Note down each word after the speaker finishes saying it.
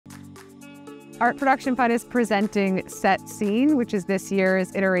Art Production Fund is presenting Set Scene, which is this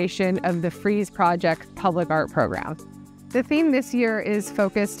year's iteration of the Frieze Project public art program. The theme this year is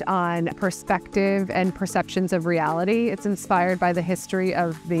focused on perspective and perceptions of reality. It's inspired by the history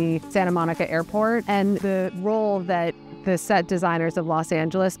of the Santa Monica airport and the role that the set designers of Los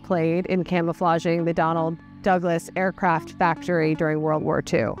Angeles played in camouflaging the Donald Douglas aircraft factory during World War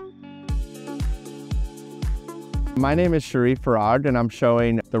II. My name is Sharif Farrag, and I'm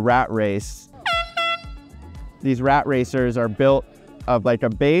showing the rat race. These rat racers are built of like a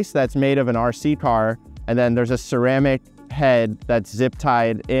base that's made of an RC car, and then there's a ceramic head that's zip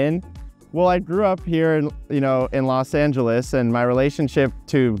tied in. Well, I grew up here in Los Angeles, and my relationship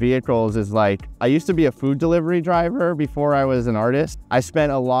to vehicles is like, I used to be a food delivery driver before I was an artist. I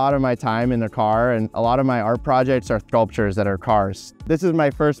spent a lot of my time in the car, and a lot of my art projects are sculptures that are cars. This is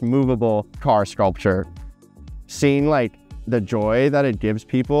my first movable car sculpture. Seeing like the joy that it gives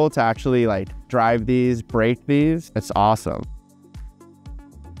people to actually like drive these, break these, it's awesome.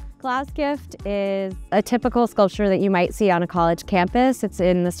 Glass Gift is a typical sculpture that you might see on a college campus. It's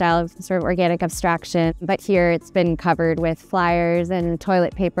in the style of sort of organic abstraction, but here it's been covered with flyers and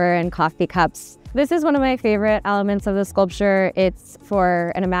toilet paper and coffee cups. This is one of my favorite elements of the sculpture. It's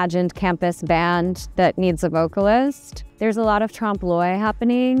for an imagined campus band that needs a vocalist. There's a lot of trompe l'oeil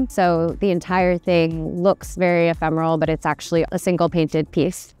happening, so the entire thing looks very ephemeral, but it's actually a single painted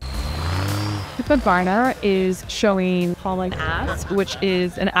piece. Pippa Garner is showing Hauling Ass, which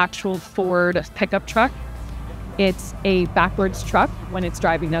is an actual Ford pickup truck. It's a backwards truck. When it's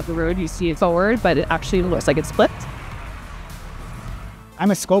driving down the road, you see it forward, but it actually looks like it's flipped.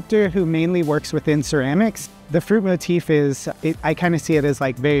 I'm a sculptor who mainly works within ceramics. The fruit motif is, I kind of see it as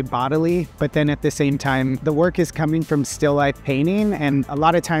like very bodily, but then at the same time, the work is coming from still life painting, and a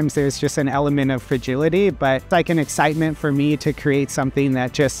lot of times there's just an element of fragility, but it's like an excitement for me to create something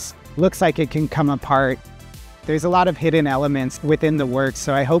that just looks like it can come apart. There's a lot of hidden elements within the work,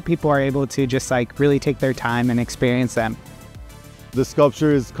 so I hope people are able to just like really take their time and experience them. The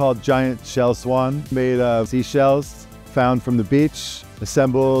sculpture is called Giant Shell Swan, made of seashells found from the beach,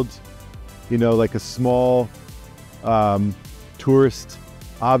 assembled, like a small tourist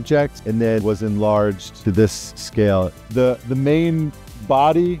object, and then was enlarged to this scale. The main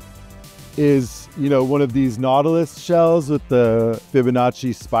body is, one of these nautilus shells with the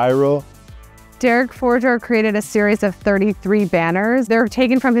Fibonacci spiral. Derek Fordjour created a series of 33 banners. They're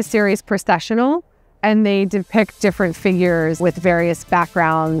taken from his series Processional, and they depict different figures with various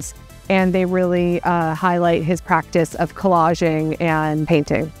backgrounds, and they really highlight his practice of collaging and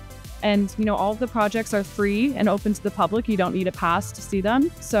painting. And all of the projects are free and open to the public. You don't need a pass to see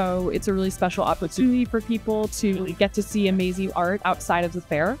them. So it's a really special opportunity for people to get to see amazing art outside of the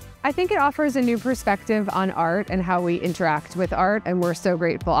fair. I think it offers a new perspective on art and how we interact with art. And we're so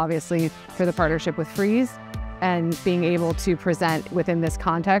grateful, obviously, for the partnership with Frieze and being able to present within this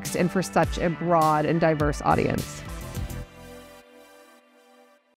context and for such a broad and diverse audience.